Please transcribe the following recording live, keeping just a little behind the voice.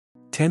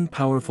10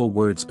 powerful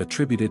words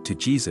attributed to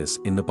Jesus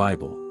in the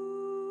Bible.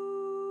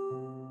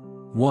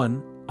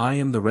 1. I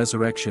am the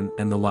resurrection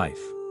and the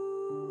life.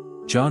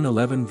 John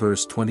 11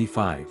 verse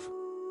 25.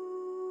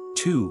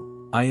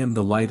 2. I am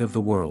the light of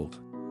the world.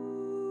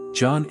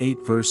 John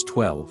 8 verse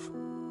 12.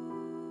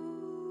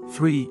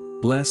 3.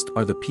 Blessed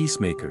are the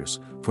peacemakers,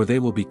 for they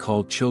will be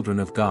called children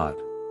of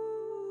God.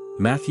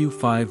 Matthew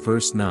 5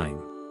 verse 9.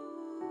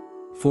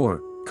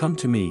 4. Come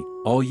to me,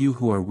 all you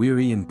who are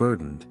weary and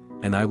burdened,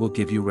 and I will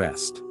give you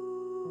rest.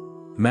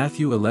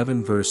 Matthew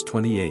 11 verse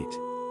 28.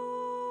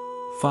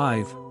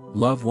 5.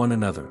 Love one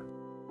another.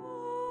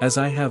 As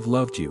I have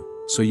loved you,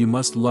 so you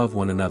must love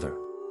one another.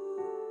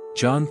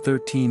 John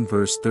 13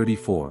 verse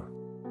 34.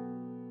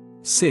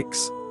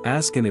 6.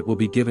 Ask and it will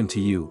be given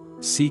to you,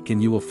 seek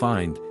and you will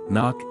find,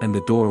 knock and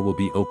the door will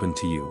be opened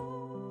to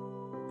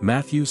you.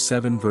 Matthew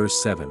 7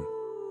 verse 7.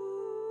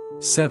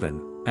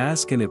 7.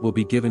 Ask and it will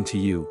be given to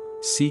you,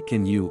 seek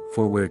and you,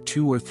 for where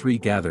 2 or 3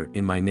 gather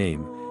in my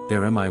name,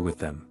 there am I with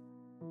them.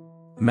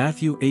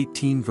 Matthew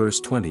 18 verse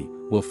 20,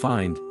 will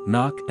find,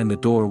 knock and the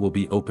door will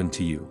be opened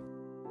to you.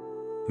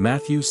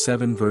 Matthew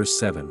 7 verse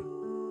 7.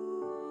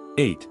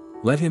 8.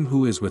 Let him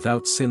who is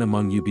without sin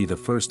among you be the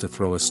first to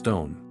throw a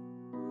stone.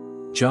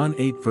 John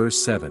 8 verse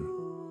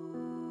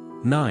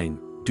 7. 9.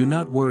 Do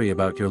not worry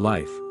about your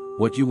life,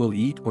 what you will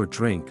eat or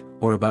drink,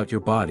 or about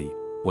your body,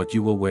 what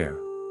you will wear.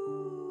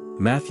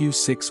 Matthew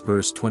 6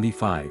 verse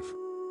 25.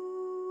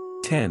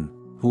 10.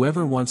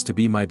 Whoever wants to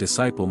be my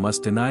disciple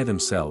must deny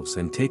themselves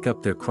and take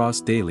up their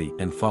cross daily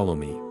and follow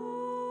me.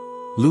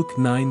 Luke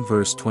 9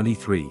 verse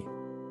 23.